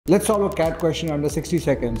Let's solve a CAT question under 60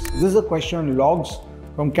 seconds. This is a question on logs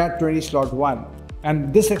from CAT 20 slot 1,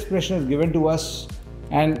 and this expression is given to us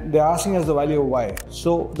and they're asking us the value of y.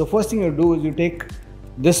 So the first thing you do is you take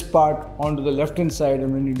this part onto the left hand side,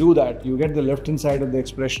 and when you do that you get the left hand side of the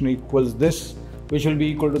expression equals this, which will be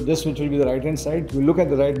equal to this, which will be the right hand side. We'll look at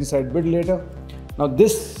the right hand side a bit later. Now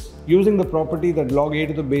this, using the property that log a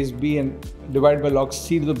to the base b and divided by log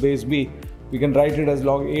c to the base b, we can write it as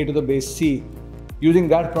log a to the base c. Using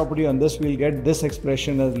that property on this, we'll get this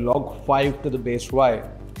expression as log 5 to the base y.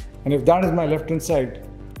 And if that is my left hand side,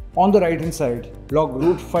 on the right hand side, log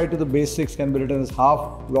root 5 to the base 6 can be written as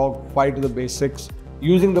half log 5 to the base 6.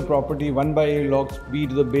 Using the property 1 by a log b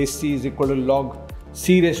to the base c is equal to log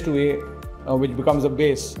c raised to a, which becomes a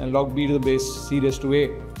base, and log b to the base c raised to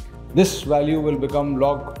a. This value will become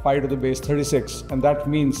log 5 to the base 36, and that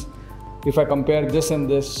means if I compare this and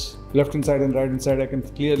this, left hand side and right hand side, I can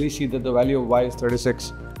clearly see that the value of y is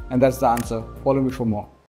 36, and that's the answer. Follow me for more.